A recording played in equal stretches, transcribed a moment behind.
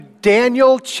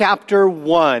Daniel chapter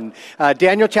 1.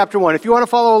 Daniel chapter 1. If you want to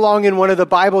follow along in one of the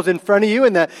Bibles in front of you,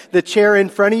 in the chair in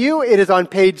front of you, it is on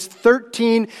page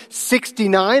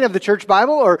 1369 of the Church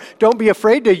Bible, or don't be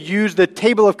afraid to use the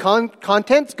table of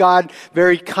contents. God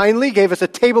very kindly gave us a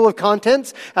table of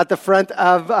contents at the front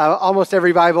of almost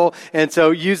every Bible, and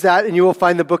so use that and you will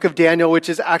find the book of Daniel, which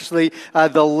is actually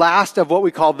the last of what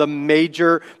we call the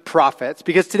major prophets.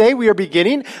 Because today we are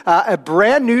beginning a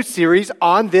brand new series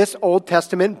on this Old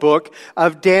Testament book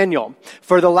of Daniel.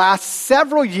 For the last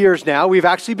several years now, we've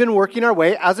actually been working our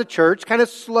way as a church, kind of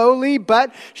slowly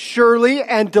but surely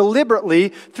and deliberately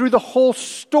through the whole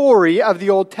story of the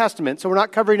Old Testament. So we're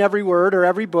not covering every word or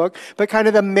every book, but kind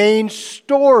of the main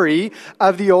story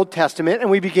of the Old Testament. And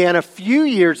we began a few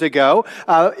years ago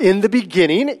in the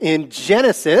beginning in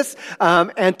Genesis,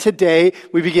 and today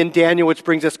we begin Daniel, which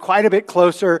brings us quite a bit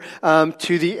closer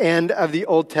to the end of the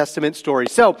Old Testament story.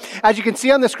 So as you can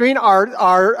see on the screen,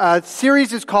 our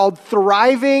series is called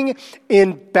Thriving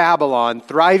in Babylon.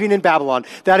 Thriving in Babylon.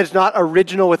 That is not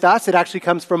original with us. It actually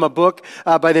comes from a book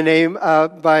written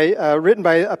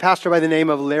by a pastor by the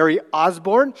name of Larry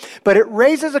Osborne. But it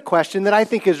raises a question that I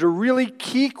think is a really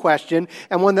key question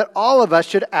and one that all of us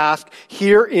should ask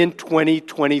here in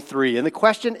 2023. And the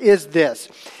question is this: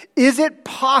 is it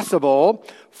possible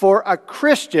for a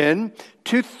Christian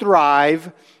to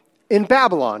thrive in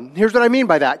Babylon? Here's what I mean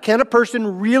by that. Can a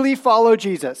person really follow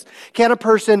Jesus? Can a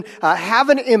person have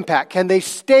an impact? Can they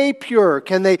stay pure?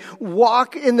 Can they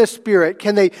walk in the Spirit?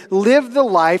 Can they live the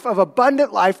life of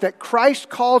abundant life that Christ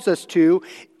calls us to,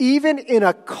 even in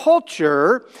a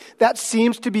culture that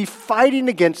seems to be fighting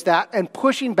against that and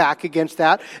pushing back against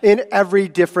that in every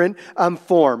different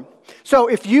form? So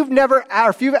if you've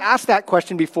asked that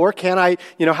question before,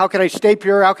 how can I stay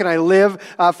pure? How can I live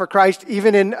for Christ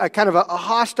even in a kind of a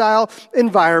hostile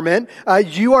environment?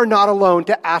 You are not alone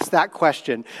to ask that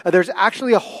question. There's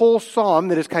actually a whole psalm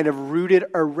that is kind of rooted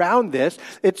around this.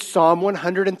 It's Psalm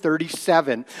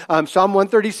 137. Psalm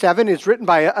 137 is written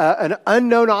by an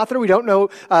unknown author. We don't know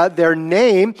their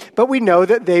name, but we know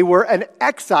that they were an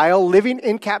exile living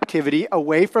in captivity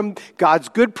away from God's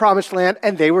good promised land,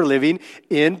 and they were living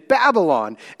in Babylon.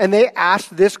 And they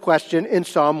asked this question in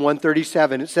Psalm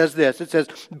 137. It says this. It says,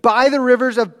 "By the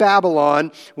rivers of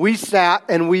Babylon, we sat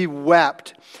and we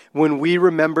wept when we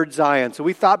remembered Zion." So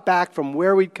we thought back from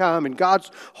where we'd come in God's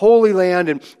holy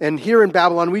land, and here in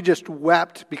Babylon, we just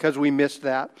wept because we missed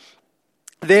that.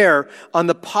 There, on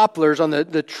the poplars, on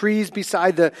the trees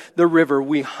beside the river,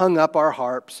 we hung up our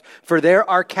harps. For there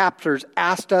our captors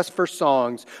asked us for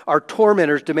songs. Our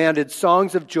tormentors demanded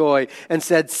songs of joy and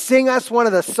said, "Sing us one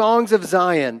of the songs of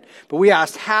Zion." But we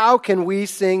asked, "How can we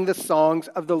sing the songs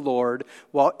of the Lord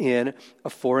while in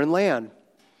a foreign land?"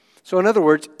 So in other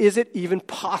words, is it even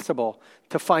possible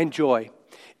to find joy?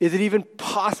 Is it even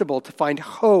possible to find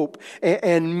hope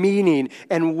and meaning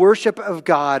and worship of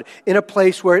God in a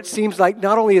place where it seems like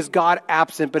not only is God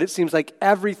absent, but it seems like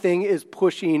everything is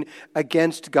pushing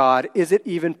against God? Is it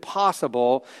even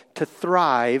possible to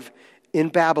thrive in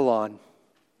Babylon?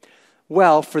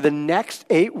 Well, for the next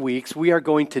 8 weeks, we are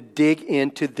going to dig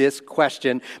into this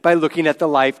question by looking at the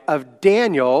life of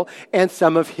Daniel and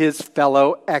some of his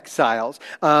fellow exiles.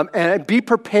 And be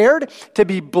prepared to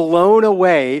be blown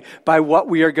away by what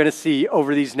we are going to see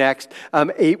over these next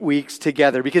 8 weeks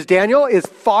together. Because Daniel is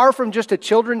far from just a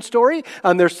children's story.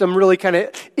 There's some really kind of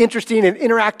interesting and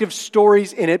interactive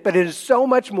stories in it, but it is so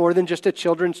much more than just a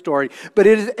children's story. But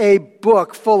it is a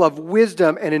book full of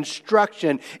wisdom and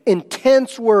instruction,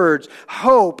 intense words,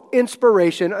 hope,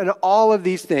 inspiration, and all of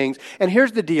these things. And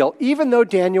here's the deal. Even though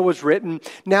Daniel was written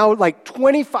now like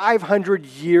 2,500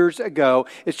 years ago,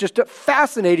 it's just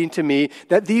fascinating to me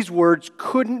that these words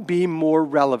couldn't be more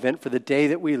relevant for the day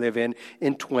that we live in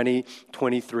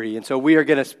 2023. And so we are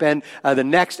going to spend the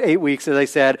next 8 weeks, as I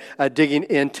said, digging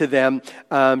into them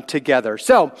together.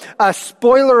 So,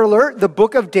 spoiler alert, the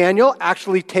book of Daniel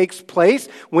actually takes place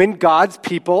when God's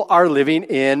people are living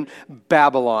in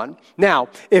Babylon. Now,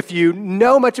 if you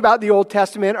know much about the Old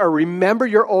Testament or remember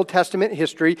your Old Testament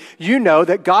history, you know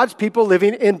that God's people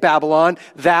living in Babylon,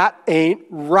 that ain't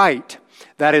right.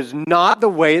 That is not the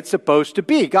way it's supposed to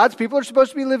be. God's people are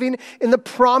supposed to be living in the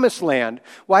promised land.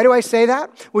 Why do I say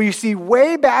that? Well, you see,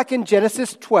 way back in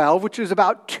Genesis 12, which was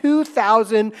about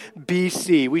 2000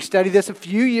 BC, we studied this a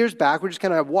few years back. We're just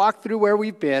kind of walk through where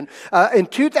we've been. In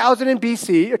 2000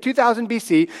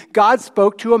 BC, God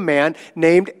spoke to a man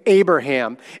named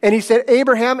Abraham. And he said,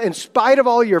 "Abraham, in spite of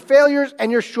all your failures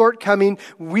and your shortcomings,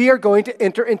 we are going to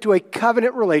enter into a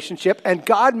covenant relationship." And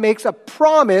God makes a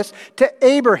promise to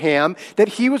Abraham. that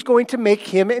he was going to make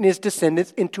him and his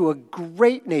descendants into a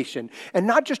great nation. And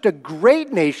not just a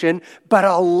great nation, but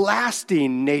a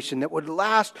lasting nation that would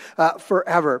last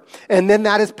forever. And then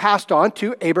that is passed on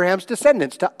to Abraham's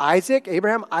descendants, to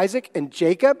Abraham, Isaac, and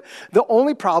Jacob. The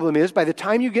only problem is by the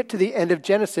time you get to the end of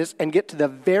Genesis and get to the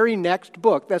very next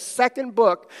book, the second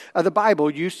book of the Bible,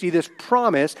 you see this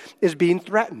promise is being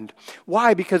threatened.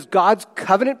 Why? Because God's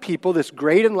covenant people, this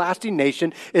great and lasting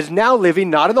nation, is now living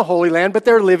not in the Holy Land, but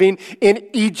they're living in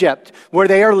Egypt, where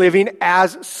they are living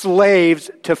as slaves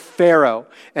to Pharaoh.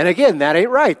 And again, that ain't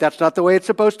right. That's not the way it's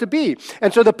supposed to be.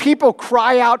 And so the people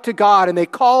cry out to God and they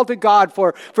call to God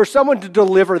for someone to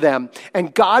deliver them.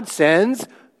 And God sends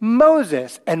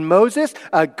Moses. And Moses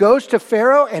goes to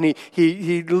Pharaoh and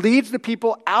he leads the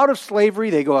people out of slavery.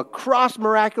 They go across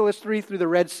miraculously through the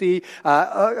Red Sea,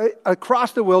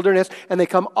 across the wilderness, and they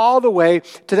come all the way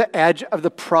to the edge of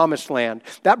the Promised Land.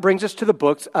 That brings us to the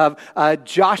books of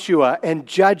Joshua and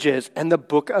Judges and the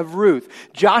book of Ruth.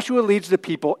 Joshua leads the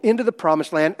people into the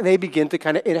Promised Land, and they begin to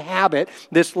kind of inhabit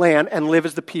this land and live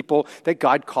as the people that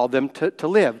God called them to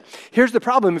live. Here's the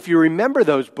problem. If you remember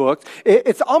those books,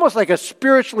 it's almost like a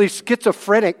spiritually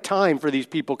schizophrenic time for these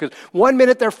people, because one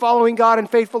minute they're following God and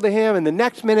faithful to him, and the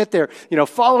next minute they're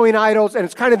following idols, and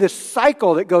it's kind of this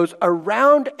cycle that goes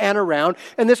around and around,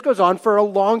 and this goes on for a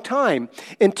long time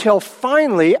until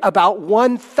finally about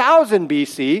 1000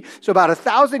 BC, so about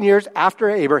 1,000 years after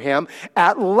Abraham,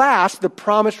 at last the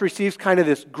promise receives kind of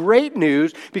this great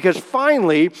news, because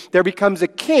finally there becomes a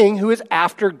king who is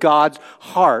after God's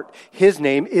heart. His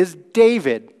name is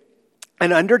David.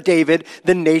 And under David,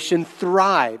 the nation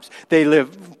thrives. They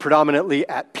live predominantly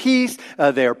at peace.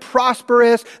 They are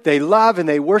prosperous. They love and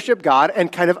they worship God.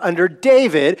 And kind of under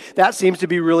David, that seems to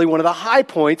be really one of the high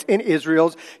points in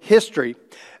Israel's history.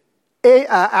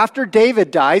 After David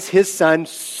dies, his son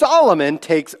Solomon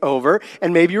takes over.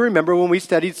 And maybe you remember when we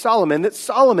studied Solomon, that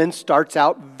Solomon starts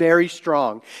out very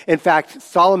strong. In fact,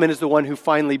 Solomon is the one who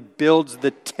finally builds the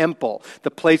temple,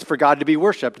 the place for God to be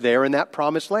worshiped there in that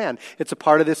promised land. It's a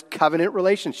part of this covenant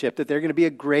relationship that they're going to be a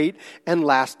great and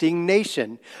lasting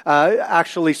nation.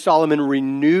 Actually, Solomon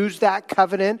renews that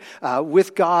covenant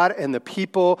with God and the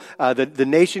people. The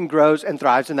nation grows and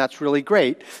thrives, and that's really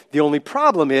great. The only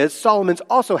problem is Solomon's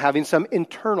also having some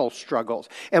internal struggles.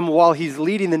 And while he's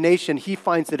leading the nation, he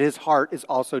finds that his heart is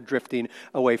also drifting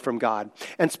away from God.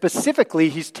 And specifically,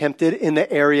 he's tempted in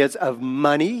the areas of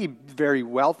money. He's very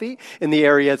wealthy. In the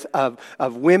areas of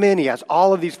women, he has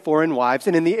all of these foreign wives.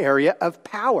 And in the area of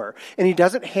power. And he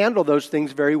doesn't handle those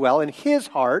things very well. And his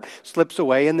heart slips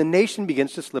away, and the nation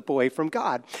begins to slip away from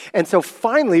God. And so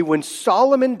finally, when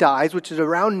Solomon dies, which is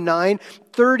around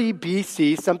 930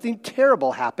 BC, something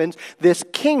terrible happens. This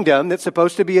kingdom that's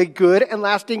supposed to be a good and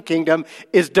lasting kingdom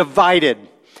is divided.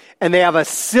 And they have a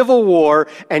civil war,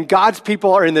 and God's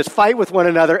people are in this fight with one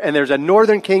another, and there's a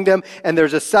northern kingdom and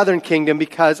there's a southern kingdom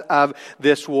because of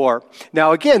this war.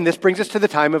 Now again, this brings us to the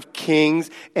time of Kings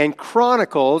and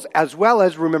Chronicles, as well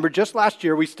as, remember, just last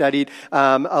year we studied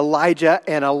Elijah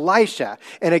and Elisha.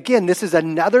 And again, this is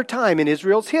another time in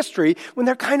Israel's history when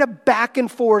they're kind of back and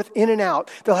forth, in and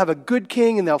out. They'll have a good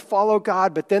king and they'll follow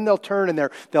God, but then they'll turn and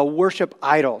they'll worship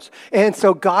idols. And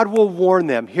so God will warn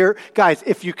them. Here, guys,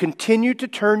 if you continue to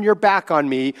turn your back on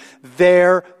me,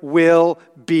 there will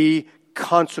be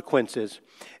consequences.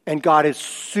 And God is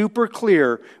super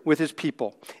clear with his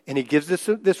people. And he gives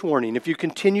this warning. If you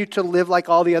continue to live like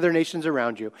all the other nations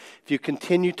around you, if you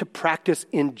continue to practice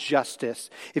injustice,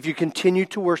 if you continue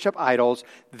to worship idols,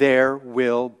 there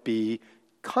will be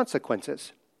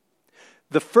consequences.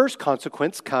 The first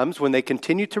consequence comes when they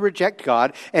continue to reject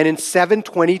God, and in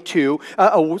 722, a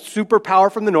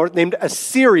superpower from the north named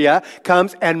Assyria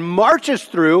comes and marches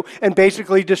through and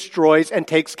basically destroys and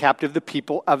takes captive the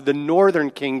people of the northern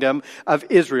kingdom of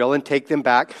Israel and take them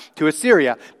back to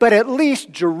Assyria. But at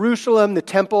least Jerusalem, the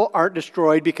temple, aren't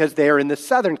destroyed because they are in the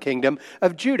southern kingdom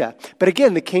of Judah. But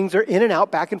again, the kings are in and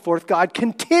out, back and forth. God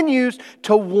continues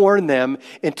to warn them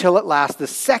until at last the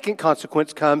second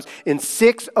consequence comes in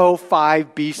 605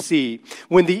 BC,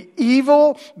 when the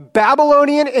evil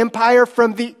Babylonian Empire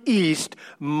from the east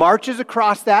marches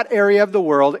across that area of the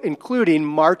world, including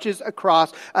marches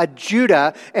across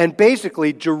Judah, and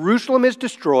basically Jerusalem is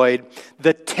destroyed,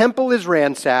 the temple is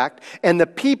ransacked, and the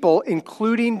people,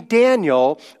 including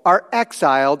Daniel, are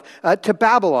exiled to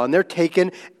Babylon. They're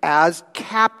taken as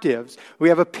captives. We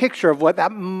have a picture of what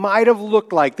that might have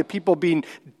looked like, the people being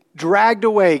dragged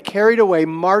away, carried away,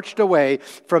 marched away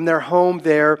from their home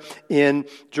there in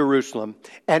Jerusalem.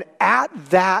 And at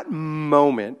that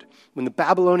moment, when the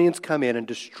Babylonians come in and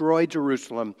destroy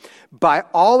Jerusalem, by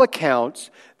all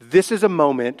accounts, this is a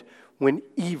moment when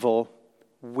evil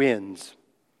wins.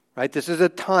 Right? This is a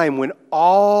time when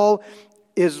all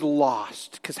is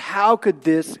lost. Because how could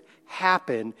this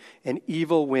happen? And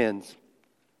evil wins.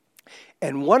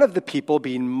 And one of the people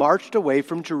being marched away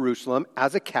from Jerusalem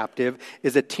as a captive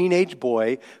is a teenage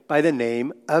boy by the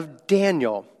name of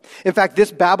Daniel. In fact,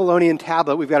 this Babylonian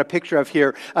tablet we've got a picture of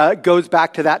here goes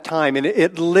back to that time, and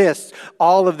it lists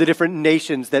all of the different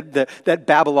nations that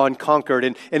Babylon conquered.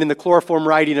 And in the chloroform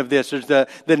writing of this, there's the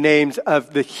names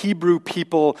of the Hebrew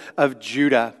people of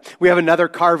Judah. We have another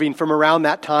carving from around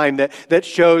that time that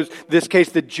shows, this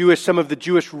case, some of the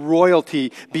Jewish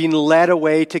royalty being led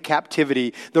away to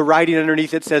captivity. The writing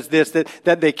underneath it says this,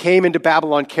 that they came into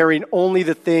Babylon carrying only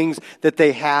the things that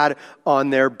they had on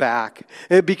their back,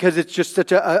 because it's just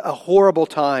such a horrible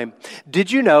time.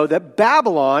 Did you know that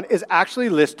Babylon is actually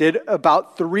listed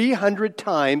about 300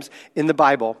 times in the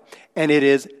Bible, and it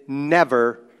is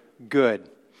never good?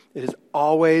 It is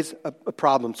always a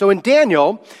problem. So in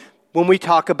Daniel, when we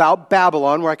talk about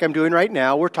Babylon, like I'm doing right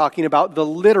now, we're talking about the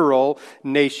literal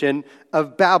nation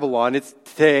of Babylon. It's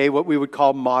today what we would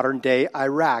call modern-day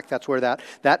Iraq. That's where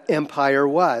that empire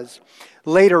was.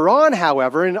 Later on,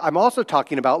 however, and I'm also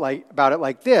talking about it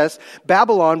like this,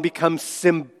 Babylon becomes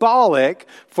symbolic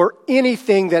for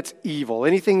anything that's evil,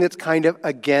 anything that's kind of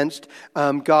against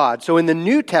God. So in the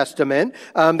New Testament,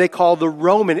 they call the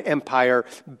Roman Empire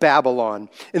Babylon.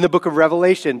 In the book of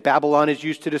Revelation, Babylon is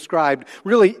used to describe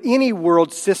really any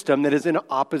world system that is in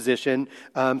opposition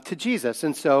to Jesus.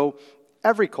 And so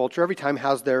every culture, every time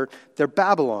has their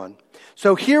Babylon.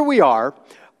 So here we are,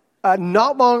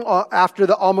 not long after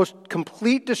the almost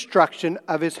complete destruction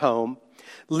of his home,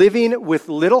 living with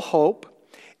little hope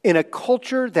in a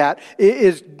culture that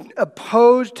is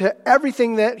opposed to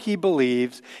everything that he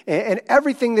believes and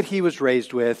everything that he was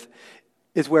raised with,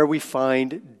 is where we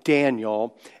find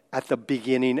Daniel at the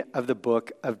beginning of the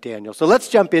book of Daniel. So let's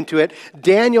jump into it.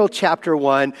 Daniel chapter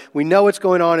 1. We know what's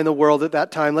going on in the world at that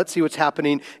time. Let's see what's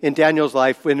happening in Daniel's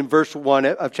life. In verse 1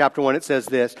 of chapter 1, it says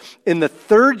this: In the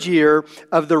 3rd year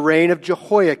of the reign of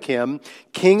Jehoiakim,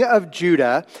 king of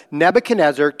Judah,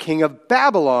 Nebuchadnezzar, king of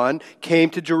Babylon, came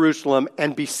to Jerusalem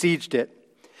and besieged it.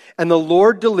 And the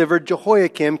Lord delivered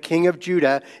Jehoiakim, king of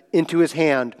Judah, into his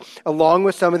hand, along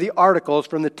with some of the articles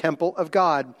from the temple of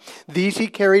God. These he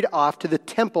carried off to the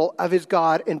temple of his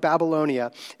God in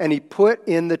Babylonia, and he put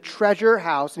them in the treasure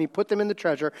house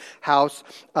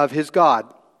of his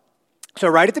God. So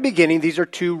right at the beginning, these are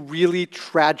two really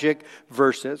tragic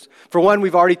verses. For one,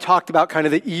 we've already talked about kind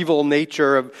of the evil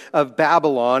nature of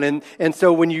Babylon. And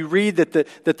so when you read that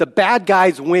the bad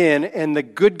guys win and the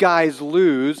good guys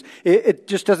lose, it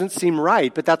just doesn't seem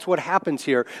right. But that's what happens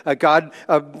here.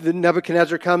 The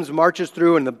Nebuchadnezzar comes, marches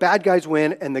through, and the bad guys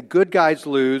win and the good guys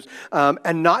lose.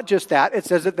 And not just that, it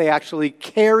says that they actually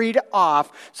carried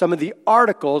off some of the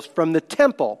articles from the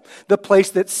temple, the place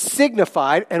that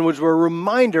signified and was a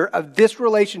reminder of this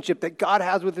relationship that God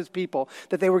has with his people,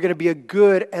 that they were going to be a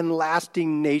good and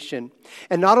lasting nation.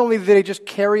 And not only did they just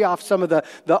carry off some of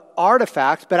the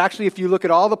artifacts, but actually if you look at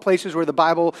all the places where the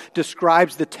Bible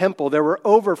describes the temple, there were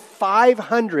over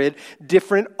 500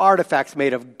 different artifacts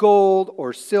made of gold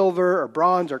or silver or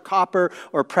bronze or copper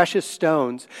or precious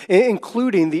stones,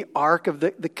 including the Ark of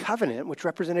the Covenant, which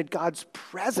represented God's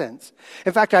presence.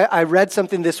 In fact, I read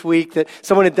something this week that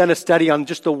someone had done a study on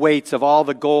just the weights of all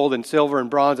the gold and silver and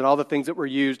bronze and all the things that were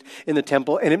used in the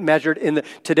temple, and it measured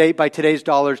by today's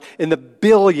dollars in the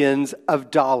billions of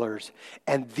dollars.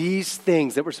 And these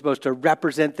things that were supposed to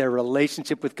represent their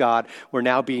relationship with God were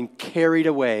now being carried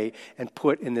away and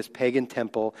put in this pagan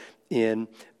temple in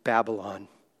Babylon.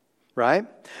 Right?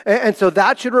 And so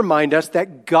that should remind us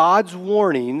that God's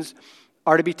warnings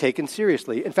are to be taken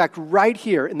seriously. In fact, right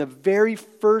here in the very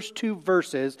first 2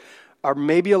 verses are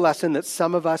maybe a lesson that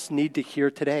some of us need to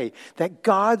hear today, that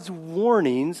God's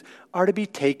warnings are to be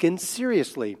taken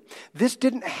seriously. This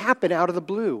didn't happen out of the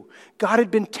blue. God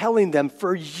had been telling them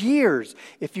for years,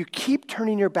 if you keep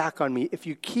turning your back on me, if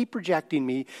you keep rejecting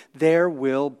me, there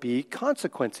will be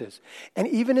consequences. And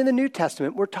even in the New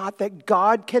Testament, we're taught that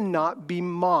God cannot be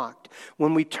mocked.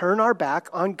 When we turn our back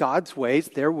on God's ways,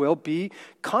 there will be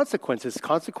consequences.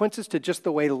 Consequences to just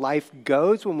the way life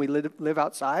goes when we live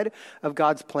outside of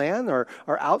God's plan or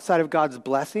outside of God's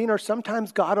blessing, or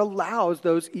sometimes God allows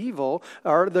those evil,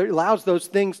 or allows those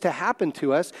things to happen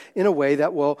to us in a way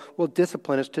that will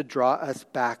discipline us to draw us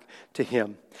back to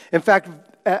him. In fact,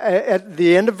 at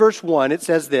the end of verse 1, it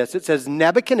says this. It says,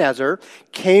 Nebuchadnezzar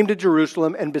came to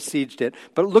Jerusalem and besieged it.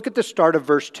 But look at the start of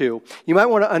verse 2. You might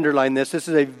want to underline this. This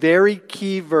is a very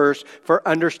key verse for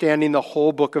understanding the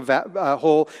whole book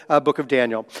of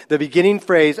Daniel. The beginning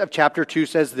phrase of chapter 2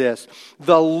 says this: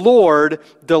 the Lord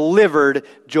delivered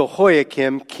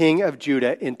Jehoiakim, king of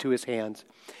Judah, into his hands.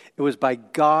 It was by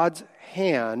God's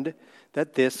hand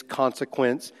that this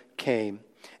consequence came.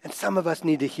 And some of us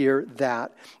need to hear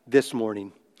that this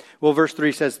morning. Well, verse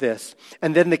 3 says this: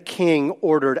 and then the king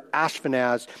ordered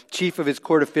Ashpenaz, chief of his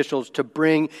court officials, to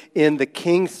bring in the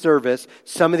king's service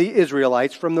some of the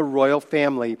Israelites from the royal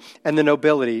family and the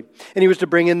nobility. And he was to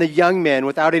bring in the young men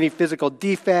without any physical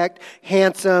defect,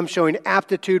 handsome, showing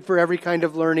aptitude for every kind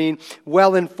of learning,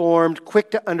 well-informed,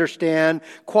 quick to understand,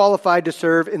 qualified to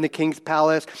serve in the king's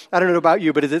palace. I don't know about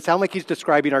you, but does it sound like he's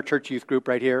describing our church youth group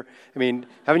right here? I mean,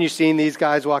 haven't you seen these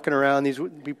guys walking around, these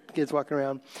kids walking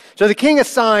around? So the king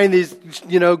assigned these,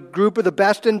 group of the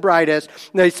best and brightest.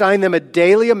 They assigned them a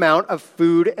daily amount of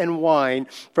food and wine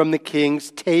from the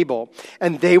king's table.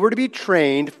 And they were to be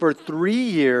trained for 3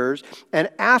 years. And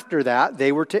after that,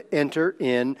 they were to enter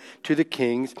into the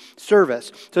king's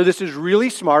service. So this is really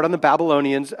smart on the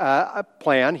Babylonians'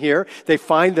 plan here. They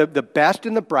find the best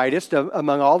and the brightest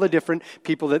among all the different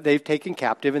people that they've taken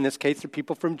captive. In this case, the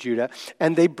people from Judah.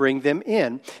 And they bring them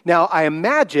in. Now, I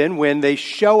imagine when they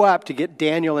show up to get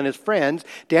Daniel and his friends,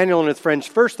 Daniel and his friends'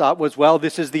 first thought was, well,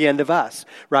 this is the end of us,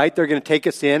 right? They're going to take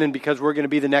us in, and because we're going to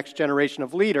be the next generation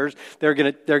of leaders, they're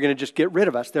going to just get rid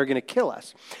of us. They're going to kill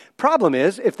us. Problem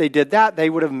is, if they did that, they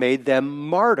would have made them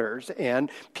martyrs, and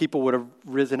people would have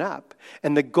risen up.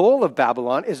 And the goal of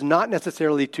Babylon is not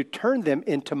necessarily to turn them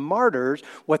into martyrs.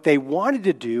 What they wanted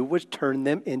to do was turn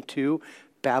them into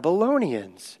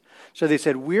Babylonians. So they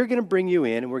said, we're going to bring you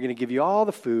in, and we're going to give you all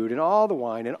the food and all the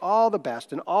wine and all the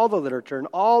best and all the literature and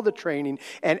all the training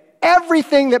and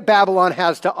everything that Babylon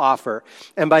has to offer.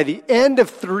 And by the end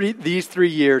of these 3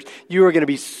 years, you are going to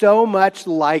be so much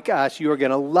like us. You are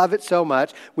going to love it so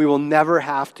much. We will never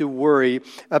have to worry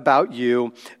about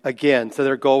you again. So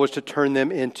their goal was to turn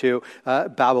them into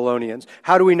Babylonians.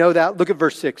 How do we know that? Look at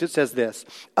verse 6. It says this: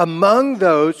 among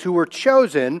those who were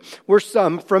chosen were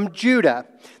some from Judah.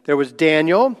 There was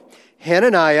Daniel,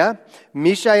 Hananiah,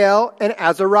 Mishael, and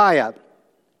Azariah.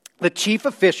 The chief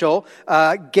official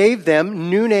gave them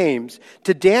new names.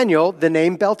 To Daniel, the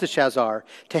name Belteshazzar.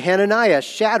 To Hananiah,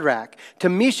 Shadrach. To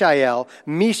Mishael,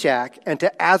 Meshach. And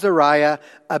to Azariah,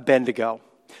 Abednego.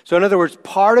 So in other words,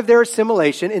 part of their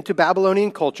assimilation into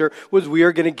Babylonian culture was, we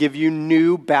are going to give you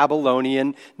new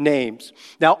Babylonian names.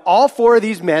 Now, all 4 of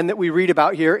these men that we read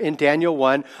about here in Daniel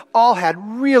 1 all had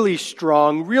really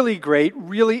strong, really great,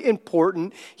 really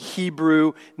important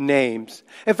Hebrew names.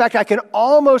 In fact, I can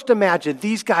almost imagine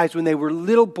these guys when they were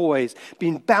little boys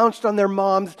being bounced on their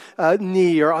mom's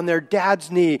knee or on their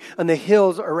dad's knee on the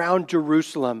hills around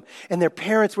Jerusalem. And their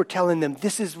parents were telling them,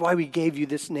 this is why we gave you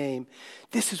this name.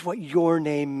 This is what your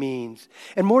name means.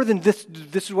 And more than this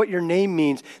is what your name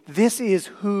means. This is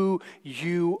who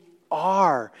you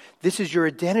are. This is your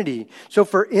identity. So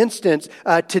for instance,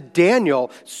 to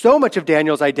Daniel, so much of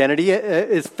Daniel's identity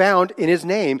is found in his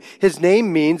name. His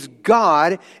name means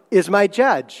God is my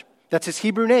judge. That's his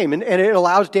Hebrew name, and it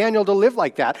allows Daniel to live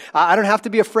like that. I don't have to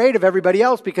be afraid of everybody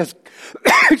else because,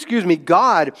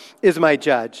 God is my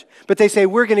judge. But they say,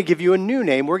 we're going to give you a new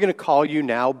name. We're going to call you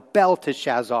now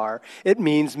Belteshazzar. It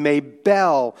means, may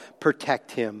Bel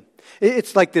protect him.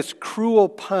 It's like this cruel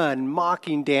pun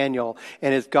mocking Daniel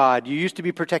and his God. You used to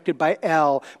be protected by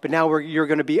El, but now you're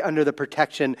going to be under the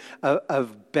protection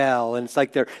of Bel. And it's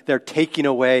like they're taking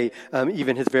away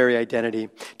even his very identity.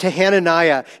 To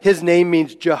Hananiah, his name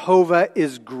means Jehovah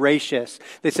is gracious.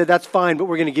 They said, that's fine, but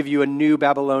we're going to give you a new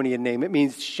Babylonian name. It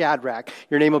means Shadrach.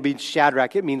 Your name will be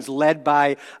Shadrach. It means led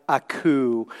by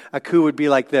Aku. Aku would be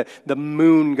like the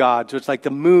moon god. So it's like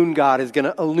the moon god is going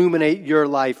to illuminate your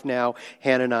life now,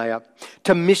 Hananiah.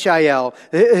 To Mishael,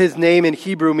 his name in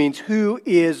Hebrew means who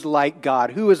is like God,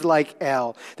 who is like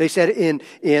El. They said in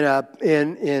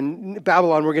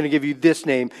Babylon, we're going to give you this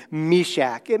name,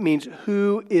 Meshach. It means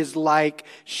who is like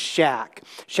Shaq.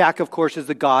 Shaq, of course, is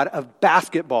the god of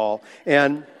basketball.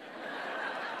 And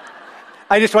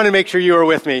I just want to make sure you were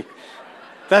with me.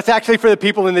 That's actually for the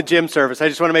people in the gym service. I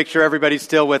just want to make sure everybody's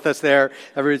still with us there.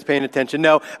 Everybody's paying attention.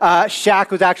 No, Shak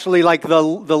was actually like the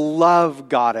love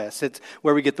goddess. It's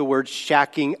where we get the word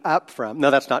shacking up from.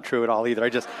 No, that's not true at all either.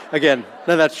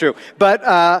 No, that's true.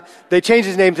 But they changed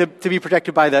his name to be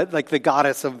protected by the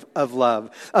goddess of love.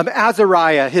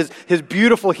 Azariah, his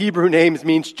beautiful Hebrew name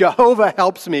means Jehovah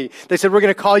helps me. They said, we're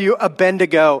going to call you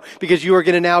Abednego because you are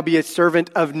going to now be a servant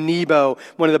of Nebo,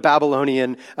 one of the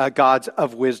Babylonian gods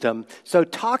of wisdom. So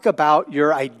talk about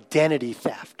your identity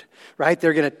theft, right?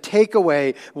 They're going to take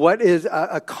away what is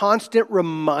a constant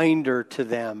reminder to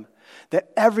them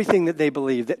that everything that they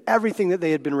believed, that everything that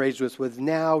they had been raised with was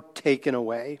now taken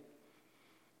away.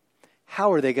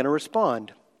 How are they going to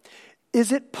respond?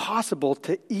 Is it possible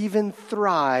to even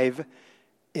thrive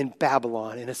in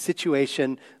Babylon, in a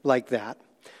situation like that?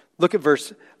 Look at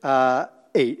verse 8.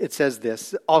 It says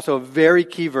this, also a very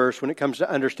key verse when it comes to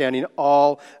understanding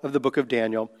all of the book of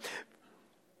Daniel.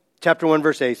 Chapter 1,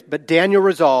 verse 8, but Daniel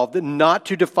resolved not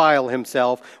to defile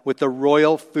himself with the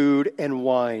royal food and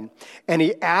wine. And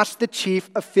he asked the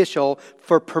chief official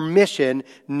for permission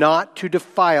not to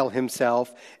defile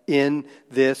himself in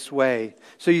this way.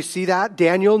 So you see that?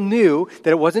 Daniel knew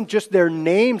that it wasn't just their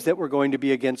names that were going to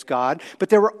be against God, but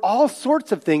there were all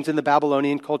sorts of things in the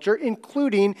Babylonian culture,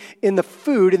 including in the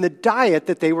food and the diet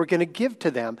that they were going to give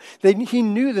to them. He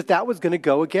knew that was going to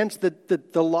go against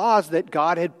the laws that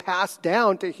God had passed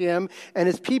down to him and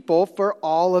his people for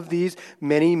all of these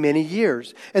many, many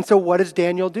years. And so what does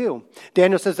Daniel do?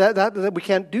 Daniel says that we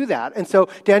can't do that. And so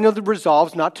Daniel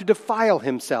resolves not to defile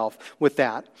himself with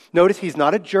that. Notice he's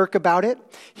not a jerk about it.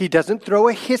 He doesn't throw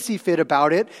a hissy fit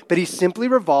about it, but he simply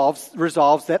resolves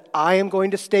that I am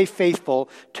going to stay faithful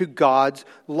to God's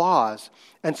laws.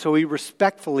 And so he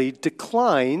respectfully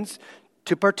declines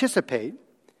to participate.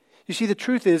 You see, the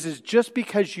truth is just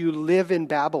because you live in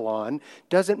Babylon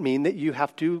doesn't mean that you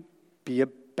have to be a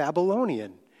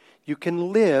Babylonian. You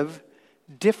can live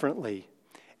differently.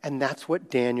 And that's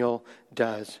what Daniel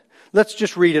does. Let's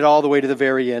just read it all the way to the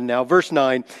very end now. Verse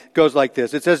 9 goes like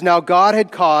this. It says, now God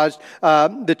had caused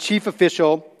the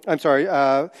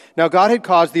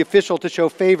official to show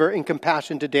favor and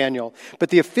compassion to Daniel. But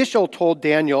the official told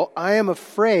Daniel, I am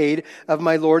afraid of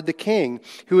my lord the king,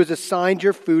 who has assigned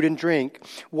your food and drink.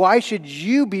 Why should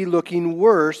you be looking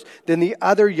worse than the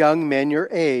other young men your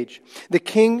age? The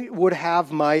king would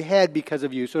have my head because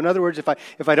of you. So in other words,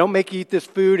 if I don't make you eat this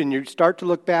food and you start to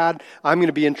look bad, I'm going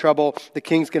to be in trouble. The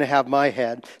king's going to have my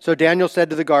head. So Daniel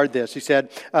said to the guard this. He said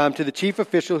to the chief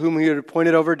official whom he had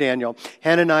appointed over Daniel,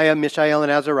 Hananiah, Mishael,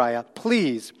 and Azariah,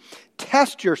 please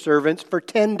test your servants for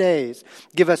 10 days.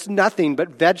 Give us nothing but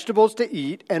vegetables to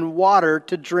eat and water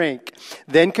to drink.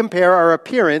 Then compare our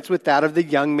appearance with that of the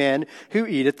young men who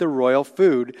eat at the royal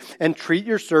food, and treat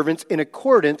your servants in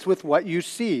accordance with what you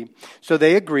see. So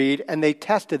they agreed, and they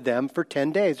tested them for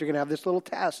 10 days. They're going to have this little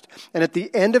test. And at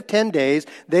the end of 10 days,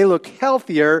 they looked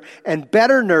healthier and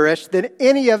better nourished than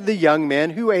any of the young men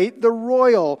who ate the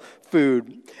royal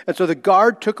food. And so the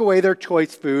guard took away their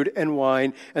choice food and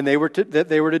wine, and they were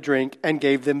to drink, and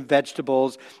gave them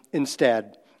vegetables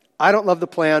instead. I don't love the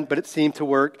plan, but it seemed to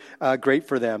work great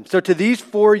for them. So to these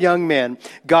 4 young men,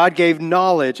 God gave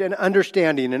knowledge and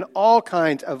understanding in all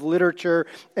kinds of literature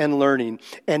and learning.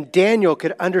 And Daniel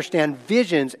could understand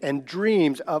visions and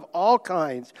dreams of all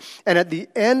kinds. And at the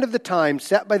end of the time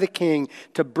set by the king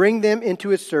to bring them into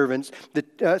his service,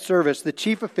 the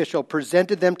chief official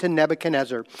presented them to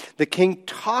Nebuchadnezzar. The king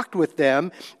talked with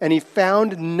them, and he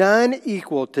found none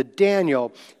equal to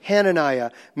Daniel,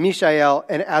 Hananiah, Mishael,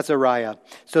 and Azariah.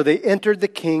 So they entered the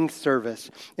king's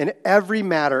service. In every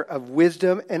matter of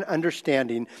wisdom and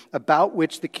understanding about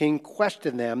which the king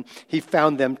questioned them, he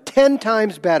found them 10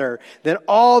 times better than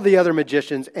all the other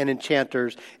magicians and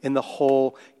enchanters in the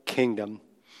whole kingdom.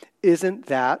 Isn't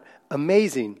that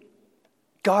amazing?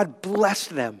 God blessed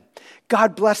them.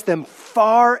 God blessed them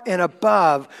far and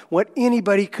above what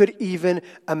anybody could even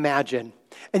imagine.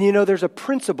 And you know, there's a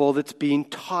principle that's being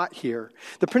taught here.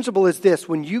 The principle is this: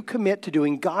 when you commit to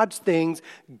doing God's things,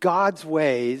 God's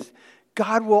ways,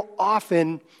 God will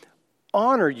often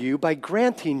honor you by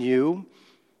granting you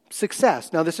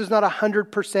success. Now, this is not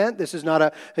 100%. This is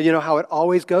not how it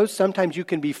always goes. Sometimes you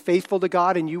can be faithful to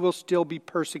God and you will still be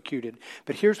persecuted.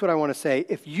 But here's what I want to say.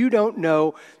 If you don't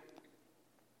know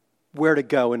where to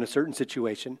go in a certain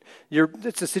situation.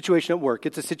 It's a situation at work.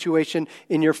 It's a situation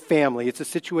in your family. It's a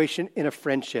situation in a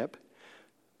friendship.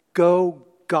 Go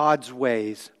God's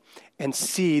ways and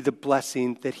see the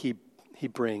blessing that He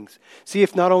brings. See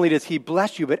if not only does He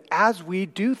bless you, but as we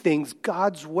do things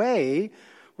God's way,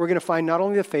 we're going to find not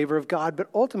only the favor of God, but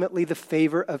ultimately the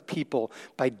favor of people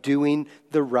by doing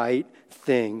the right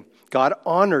thing. God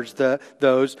honors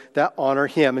those that honor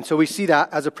him. And so we see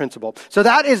that as a principle. So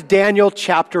that is Daniel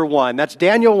chapter 1. That's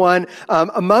Daniel 1.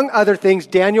 Among other things,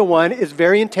 Daniel 1 is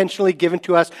very intentionally given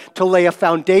to us to lay a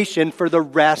foundation for the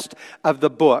rest of the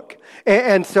book.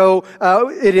 And so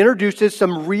it introduces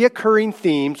some reoccurring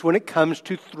themes when it comes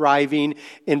to thriving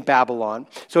in Babylon.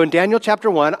 So in Daniel chapter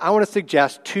 1, I want to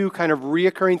suggest two kind of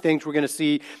reoccurring things we're going to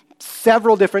see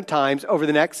several different times over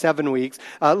the next 7 weeks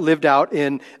lived out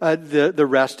in the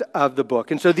rest of the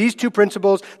book. And so these two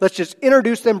principles, let's just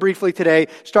introduce them briefly today,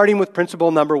 starting with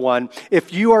principle number 1.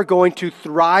 If you are going to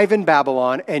thrive in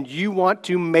Babylon and you want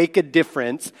to make a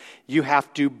difference, you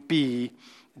have to be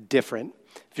different.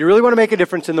 If you really want to make a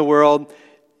difference in the world,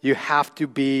 you have to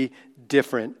be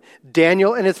different.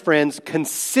 Daniel and his friends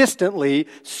consistently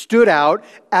stood out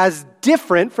as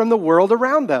different from the world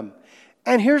around them.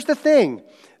 And here's the thing.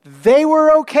 They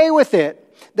were okay with it.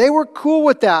 They were cool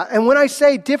with that. And when I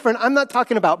say different, I'm not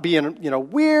talking about being,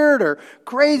 weird or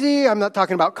crazy. I'm not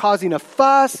talking about causing a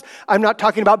fuss. I'm not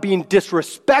talking about being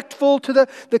disrespectful to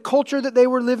the culture that they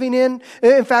were living in.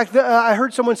 In fact, I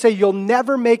heard someone say, you'll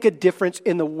never make a difference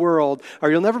in the world,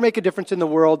 or you'll never make a difference in the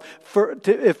world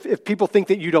if people think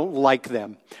that you don't like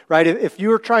them, right? If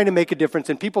you're trying to make a difference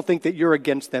and people think that you're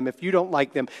against them, if you don't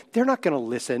like them, they're not going to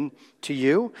listen to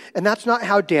you. And that's not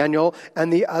how Daniel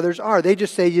and the others are. They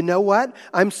just say, you know what?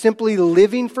 I'm simply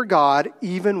living for God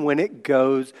even when it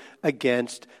goes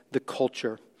against the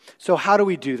culture. So how do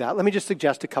we do that? Let me just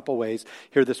suggest a couple ways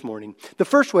here this morning. The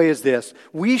first way is this.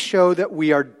 We show that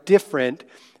we are different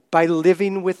by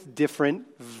living with different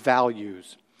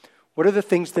values. What are the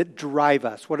things that drive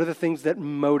us? What are the things that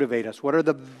motivate us? What are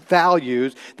the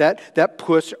values that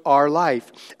push our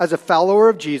life? As a follower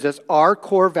of Jesus, our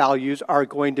core values are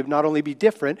going to not only be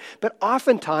different, but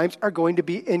oftentimes are going to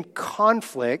be in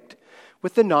conflict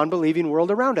with the non-believing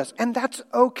world around us. And that's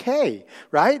okay,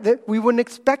 right? That we wouldn't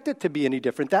expect it to be any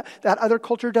different. That other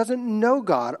culture doesn't know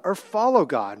God or follow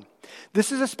God.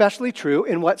 This is especially true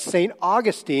in what St.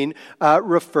 Augustine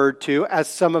referred to as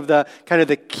some of the kind of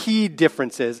the key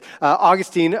differences.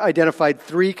 Augustine identified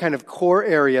 3 kind of core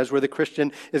areas where the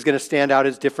Christian is going to stand out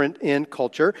as different in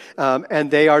culture. And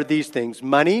they are these things: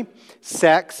 money,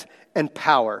 sex, and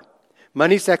power.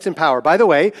 Money, sex, and power. By the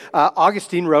way,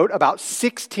 Augustine wrote about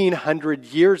 1,600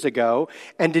 years ago.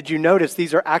 And did you notice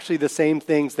these are actually the same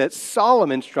things that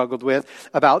Solomon struggled with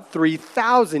about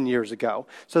 3,000 years ago?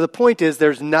 So the point is,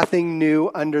 there's nothing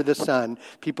new under the sun.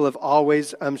 People have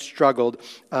always struggled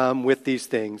with these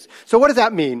things. So what does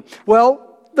that mean?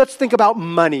 Well, let's think about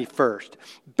money first.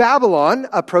 Babylon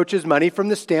approaches money from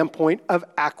the standpoint of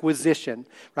acquisition,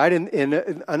 right? In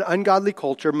an ungodly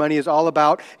culture, money is all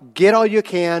about get all you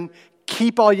can,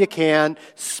 keep all you can,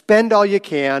 spend all you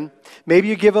can. Maybe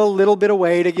you give a little bit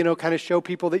away to, kind of show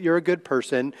people that you're a good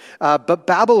person. But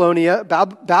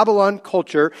Babylon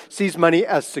culture sees money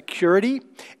as security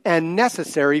and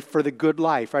necessary for the good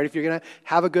life, right? If you're going to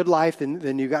have a good life,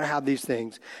 then you've got to have these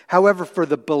things. However, for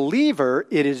the believer,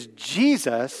 it is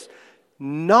Jesus,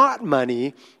 not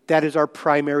money, that is our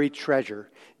primary treasure.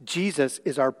 Jesus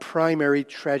is our primary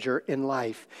treasure in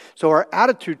life. So our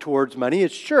attitude towards money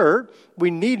is, sure, we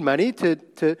need money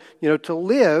to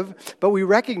live, but we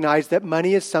recognize that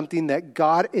money is something that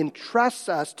God entrusts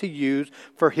us to use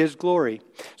for his glory.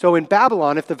 So in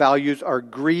Babylon, if the values are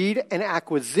greed and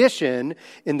acquisition,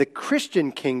 in the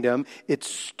Christian kingdom, it's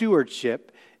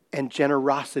stewardship and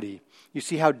generosity. You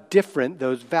see how different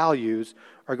those values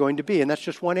are going to be, and that's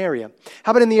just one area.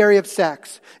 How about in the area of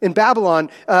sex? In Babylon,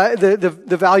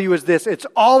 the value is this: it's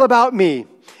all about me.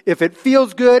 If it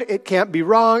feels good, it can't be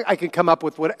wrong. I can come up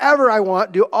with whatever I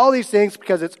want, do all these things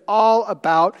because it's all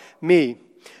about me.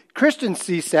 Christians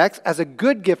see sex as a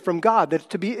good gift from God that's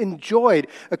to be enjoyed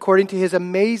according to his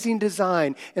amazing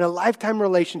design in a lifetime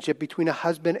relationship between a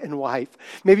husband and wife.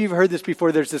 Maybe you've heard this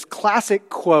before. There's this classic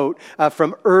quote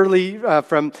from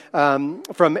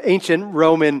ancient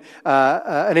Roman,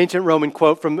 an ancient Roman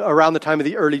quote from around the time of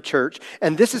the early church.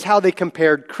 And this is how they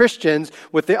compared Christians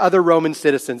with the other Roman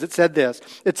citizens. It said this.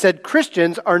 It said,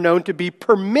 Christians are known to be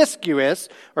promiscuous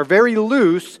or very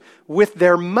loose with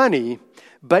their money,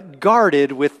 but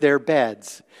guarded with their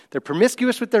beds. They're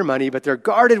promiscuous with their money, but they're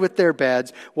guarded with their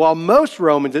beds, while most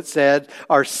Romans, it said,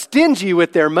 are stingy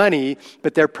with their money,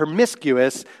 but they're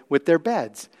promiscuous with their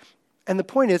beds. And the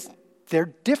point is,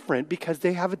 they're different because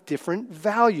they have different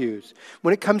values.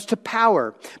 When it comes to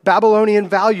power, Babylonian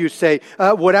values say,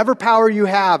 whatever power you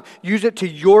have, use it to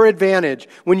your advantage.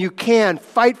 When you can,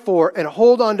 fight for and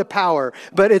hold on to power.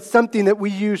 But it's something that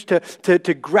we use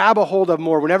to grab a hold of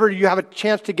more. Whenever you have a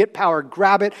chance to get power,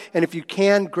 grab it. And if you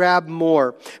can, grab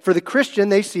more. For the Christian,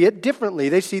 they see it differently.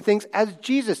 They see things as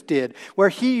Jesus did, where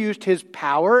he used his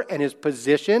power and his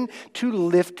position to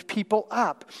lift people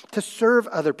up, to serve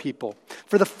other people.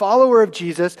 For the follower of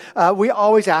Jesus, we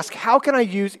always ask, how can I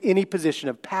use any position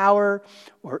of power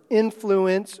or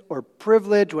influence or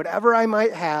privilege, whatever I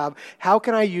might have, how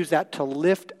can I use that to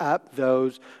lift up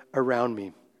those around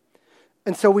me?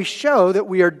 And so we show that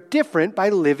we are different by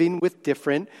living with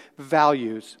different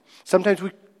values. Sometimes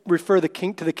we refer to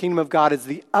the kingdom of God as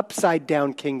the upside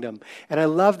down kingdom. And I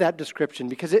love that description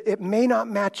because it may not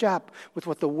match up with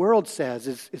what the world says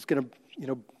is going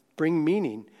to bring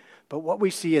meaning. But what we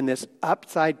see in this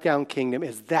upside down kingdom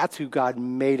is that's who God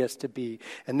made us to be.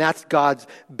 And that's God's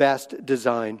best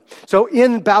design. So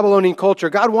in Babylonian culture,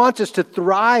 God wants us to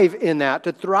thrive in that,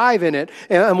 to thrive in it.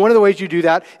 And one of the ways you do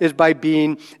that is by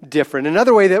being different.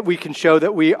 Another way that we can show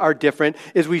that we are different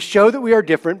is we show that we are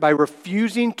different by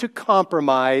refusing to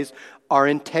compromise our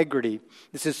integrity.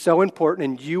 This is so important,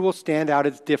 and you will stand out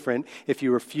as different if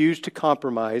you refuse to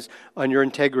compromise on your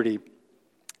integrity.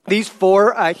 These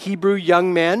four Hebrew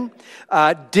young men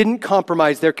didn't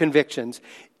compromise their convictions,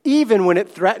 even when it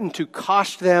threatened to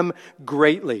cost them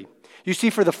greatly. You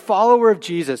see, for the follower of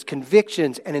Jesus,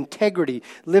 convictions and integrity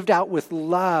lived out with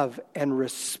love and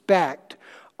respect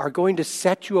are going to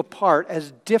set you apart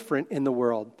as different in the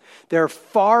world. There are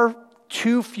far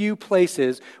too few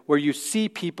places where you see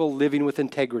people living with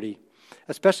integrity,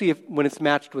 especially when it's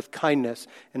matched with kindness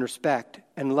and respect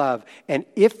and love. And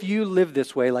if you live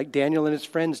this way, like Daniel and his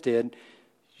friends did,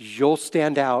 you'll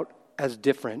stand out as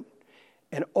different.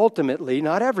 And ultimately,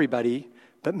 not everybody,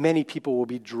 but many people will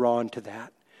be drawn to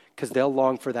that because they'll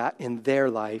long for that in their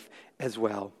life as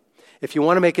well. If you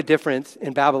want to make a difference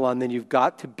in Babylon, then you've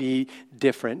got to be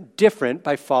different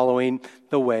by following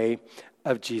the way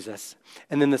of Jesus.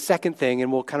 And then the second thing,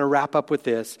 and we'll kind of wrap up with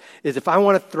this, is if I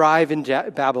want to thrive in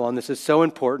Babylon, this is so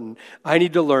important, I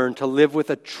need to learn to live with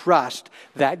a trust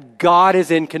that God is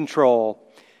in control,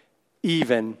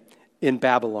 even in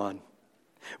Babylon.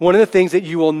 One of the things that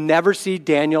you will never see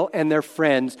Daniel and their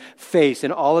friends face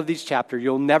in all of these chapters,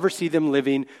 you'll never see them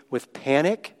living with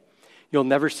panic. You'll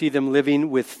never see them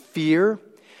living with fear,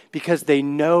 because they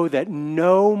know that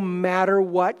no matter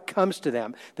what comes to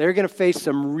them, they're going to face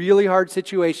some really hard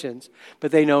situations, but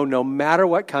they know no matter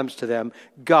what comes to them,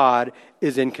 God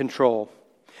is in control.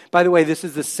 By the way, this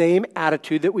is the same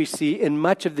attitude that we see in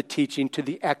much of the teaching to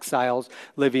the exiles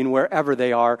living wherever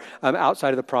they are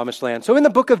outside of the promised land. So in the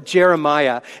book of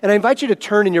Jeremiah, and I invite you to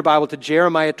turn in your Bible to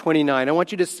Jeremiah 29. I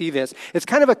want you to see this. It's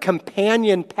kind of a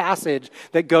companion passage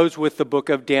that goes with the book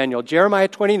of Daniel. Jeremiah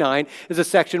 29 is a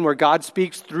section where God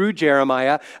speaks through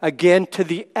Jeremiah again to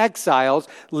the exiles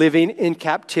living in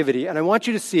captivity. And I want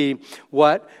you to see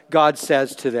what God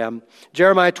says to them.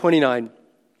 Jeremiah 29.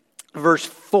 Verse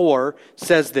 4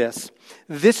 says this,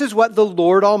 "This is what the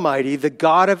Lord Almighty, the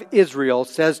God of Israel,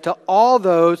 says to all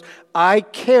those I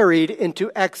carried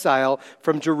into exile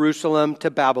from Jerusalem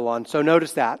to Babylon." So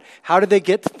notice that. How did they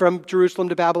get from Jerusalem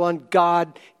to Babylon?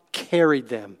 God carried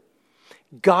them.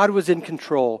 God was in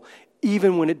control,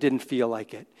 even when it didn't feel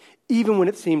like it. Even when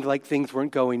it seemed like things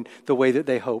weren't going the way that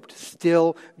they hoped,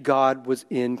 still God was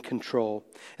in control.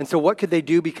 And so what could they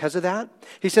do because of that?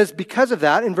 He says, because of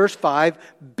that, in verse 5,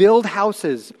 build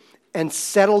houses and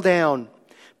settle down.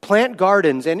 Plant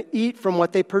gardens and eat from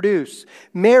what they produce.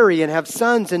 Marry and have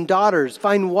sons and daughters.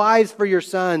 Find wives for your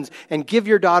sons and give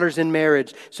your daughters in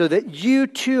marriage so that you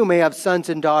too may have sons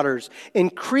and daughters.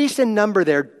 Increase in number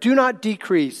there. Do not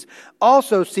decrease.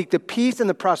 Also seek the peace and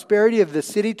the prosperity of the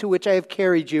city to which I have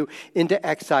carried you into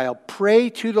exile.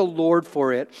 Pray to the Lord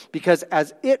for it, because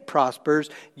as it prospers,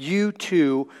 you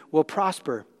too will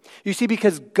prosper. You see,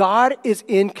 because God is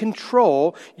in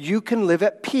control, you can live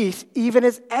at peace even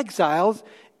as exiles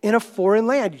in a foreign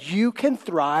land. You can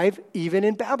thrive even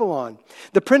in Babylon.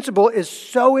 The principle is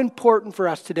so important for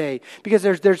us today because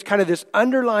there's kind of this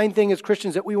underlying thing as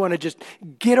Christians that we want to just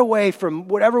get away from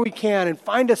whatever we can and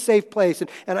find a safe place.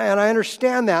 And I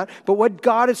understand that. But what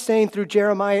God is saying through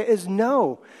Jeremiah is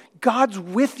no, God's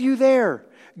with you there.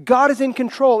 God is in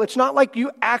control. It's not like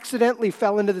you accidentally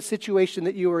fell into the situation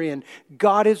that you were in.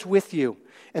 God is with you.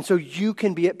 And so you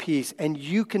can be at peace and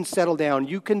you can settle down.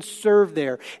 You can serve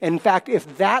there. And in fact,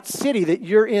 if that city that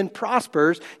you're in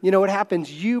prospers, you know what happens?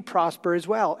 You prosper as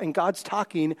well. And God's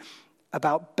talking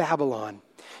about Babylon.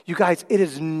 You guys, it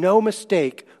is no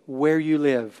mistake where you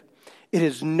live. It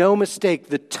is no mistake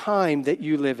the time that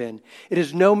you live in. It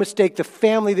is no mistake the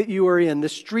family that you are in, the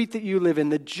street that you live in,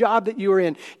 the job that you are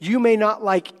in. You may not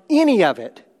like any of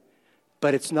it,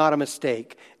 but it's not a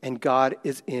mistake, and God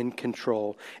is in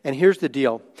control. And here's the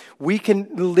deal. We can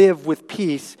live with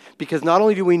peace because not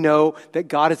only do we know that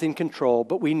God is in control,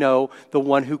 but we know the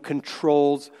one who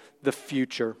controls the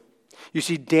future. You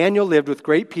see, Daniel lived with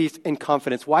great peace and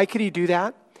confidence. Why could he do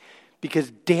that?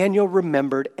 Because Daniel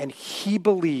remembered and he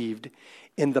believed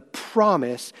in the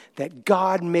promise that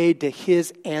God made to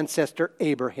his ancestor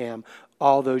Abraham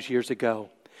all those years ago.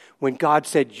 When God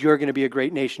said, you're going to be a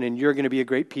great nation and you're going to be a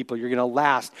great people, you're going to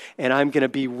last, and I'm going to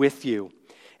be with you.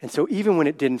 And so even when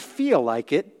it didn't feel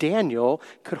like it, Daniel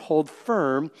could hold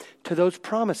firm to those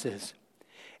promises.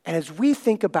 And as we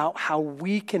think about how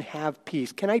we can have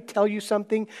peace, can I tell you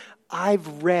something?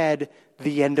 I've read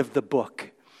the end of the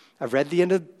book. I've read the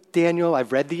end of Daniel.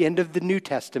 I've read the end of the New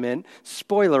Testament.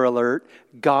 Spoiler alert,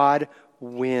 God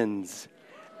wins.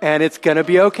 And it's going to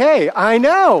be okay. I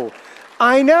know.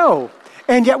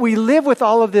 And yet we live with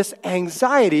all of this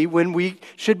anxiety when we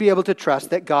should be able to trust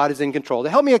that God is in control. To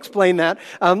help me explain that,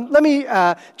 let me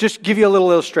just give you a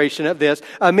little illustration of this.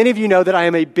 Many of you know that I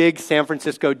am a big San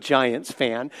Francisco Giants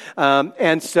fan.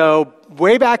 And so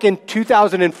way back in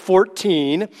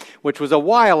 2014, which was a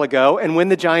while ago, and when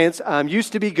the Giants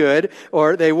used to be good,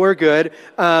 or they were good,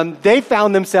 they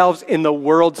found themselves in the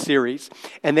World Series.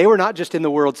 And they were not just in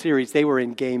the World Series, they were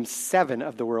in Game 7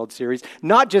 of the World Series.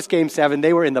 Not just Game 7,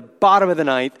 they were in the bottom of the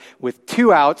ninth with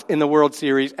 2 outs in the World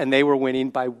Series, and they were winning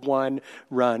by 1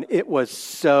 run. It was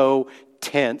so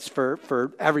tense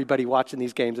for everybody watching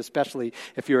these games, especially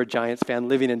if you're a Giants fan,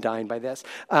 living and dying by this.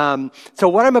 So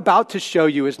what I'm about to show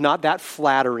you is not that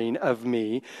flattering of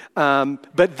me,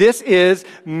 but this is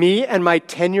me and my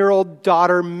 10-year-old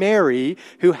daughter, Mary,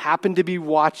 who happened to be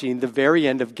watching the very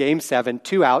end of Game 7,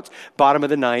 2 outs, bottom of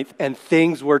the ninth, and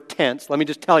things were tense. Let me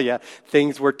just tell you,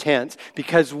 things were tense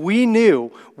because we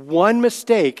knew one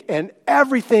mistake and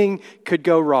everything could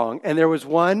go wrong. And there was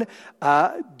one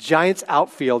Giants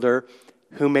outfielder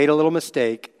who made a little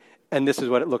mistake, and this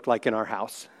is what it looked like in our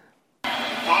house.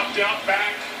 Popped out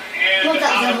back and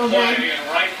out of play, and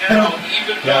right now,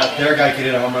 even yeah, their guy could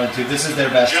hit a home run too. This is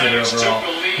their best hitter overall.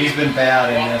 He's been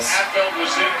bad in this. Hatfield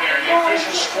was in there. The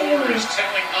official score is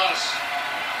telling us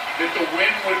that the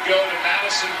win would go to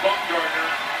Madison Bumgarner,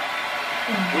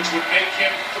 which would make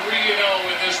him 3-0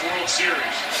 in this World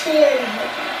Series.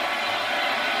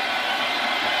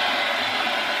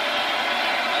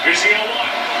 Here's the 0-1.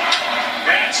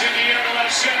 That's in the air to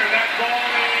left center. That ball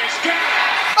is gone.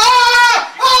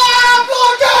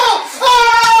 Ball go!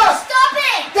 Stop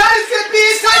it! That is going to be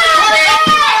such a home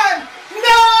run!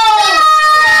 No!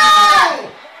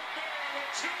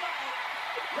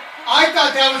 I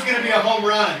thought that was going to be a home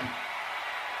run.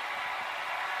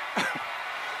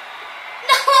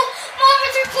 No! Mom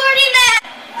was recording that!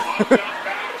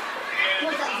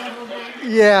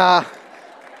 Yeah.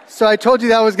 So I told you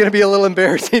that was going to be a little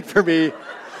embarrassing for me.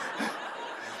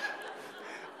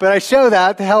 But I show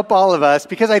that to help all of us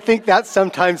because I think that's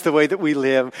sometimes the way that we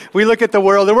live. We look at the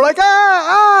world and we're like,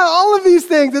 all of these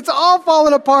things. It's all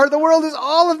falling apart. The world is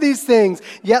all of these things.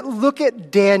 Yet look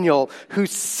at Daniel, who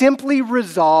simply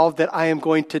resolved that I am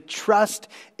going to trust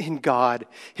in God.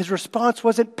 His response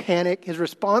wasn't panic. His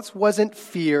response wasn't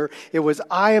fear. It was,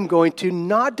 I am going to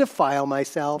not defile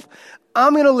myself.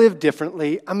 I'm going to live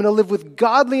differently. I'm going to live with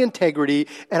godly integrity,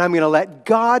 and I'm going to let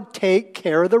God take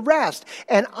care of the rest.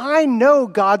 And I know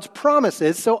God's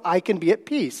promises, so I can be at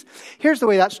peace. Here's the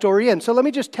way that story ends. So let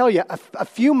me just tell you, a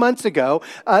few months ago,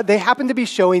 they happened to be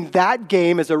showing that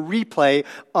game as a replay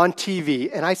on TV,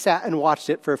 and I sat and watched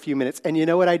it for a few minutes. And you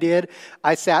know what I did?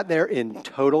 I sat there in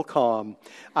total calm.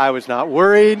 I was not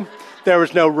worried. There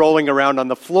was no rolling around on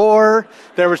the floor.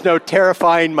 There was no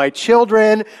terrifying my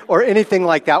children or anything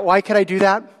like that. Why could I do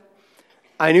that?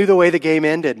 I knew the way the game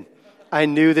ended. I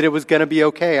knew that it was going to be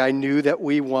okay. I knew that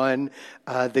we won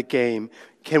the game.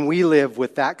 Can we live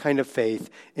with that kind of faith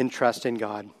and trust in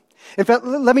God? In fact,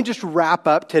 let me just wrap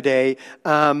up today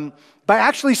by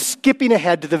actually skipping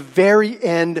ahead to the very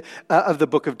end of the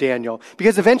book of Daniel.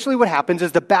 Because eventually what happens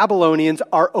is the Babylonians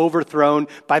are overthrown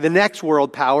by the next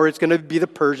world power. It's going to be the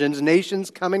Persians. Nations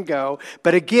come and go.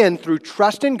 But again, through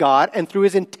trust in God and through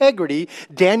his integrity,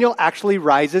 Daniel actually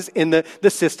rises in the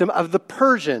system of the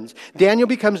Persians. Daniel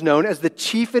becomes known as the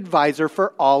chief advisor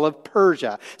for all of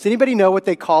Persia. Does anybody know what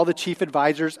they call the chief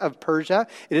advisors of Persia?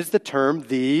 It is the term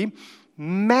the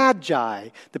Magi.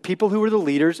 The people who were the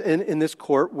leaders in this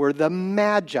court were the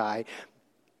Magi.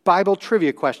 Bible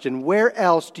trivia question. Where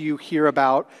else do you hear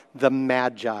about the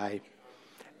Magi?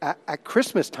 at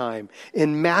Christmas time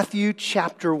in Matthew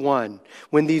chapter 1,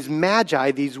 when these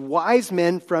magi, these wise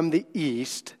men from the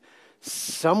east,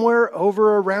 somewhere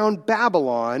over around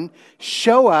Babylon,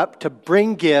 show up to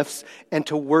bring gifts and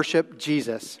to worship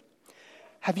Jesus.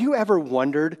 Have you ever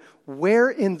wondered where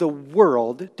in the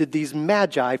world did these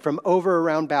magi from over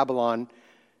around Babylon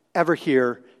ever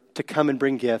hear to come and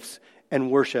bring gifts and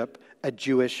worship a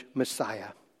Jewish Messiah?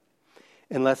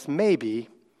 Unless maybe,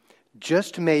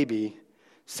 just maybe,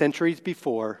 centuries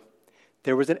before,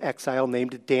 there was an exile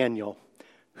named Daniel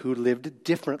who lived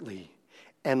differently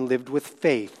and lived with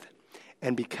faith.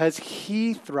 And because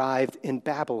he thrived in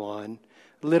Babylon,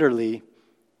 literally,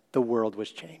 the world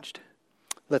was changed.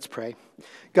 Let's pray.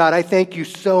 God, I thank you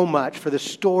so much for the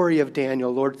story of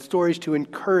Daniel, Lord, stories to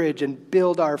encourage and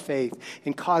build our faith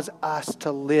and cause us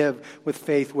to live with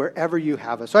faith wherever you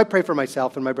have us. So I pray for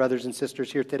myself and my brothers and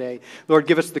sisters here today. Lord,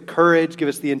 give us the courage, give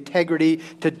us the integrity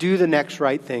to do the next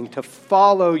right thing, to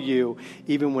follow you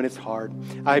even when it's hard.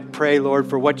 I pray, Lord,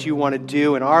 for what you want to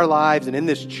do in our lives and in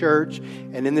this church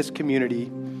and in this community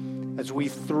as we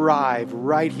thrive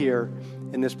right here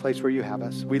in this place where you have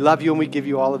us. We love you and we give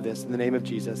you all of this. In the name of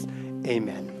Jesus,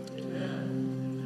 amen.